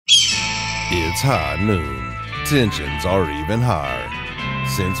it's high noon. Tensions are even higher.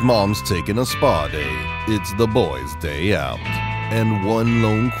 Since Mom's taking a spa day, it's the boys' day out. And one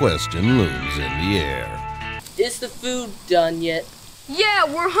lone question looms in the air. Is the food done yet? Yeah,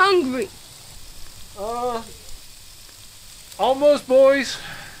 we're hungry. Almost, boys.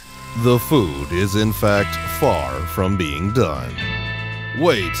 The food is in fact far from being done.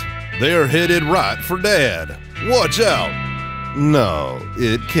 Wait, they're headed right for Dad. Watch out! No,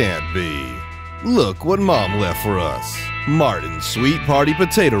 it can't be. Look what Mom left for us. Martin's Sweet Party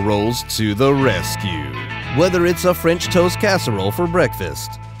Potato Rolls to the rescue. Whether it's a French toast casserole for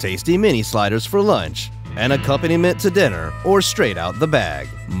breakfast, tasty mini sliders for lunch, an accompaniment to dinner, or straight out the bag,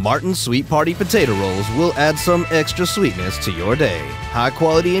 Martin's Sweet Party Potato Rolls will add some extra sweetness to your day.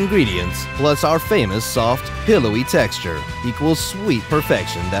 High-quality ingredients, plus our famous soft, pillowy texture, equals sweet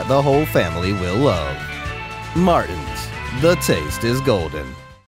perfection that the whole family will love. Martin's, the taste is golden.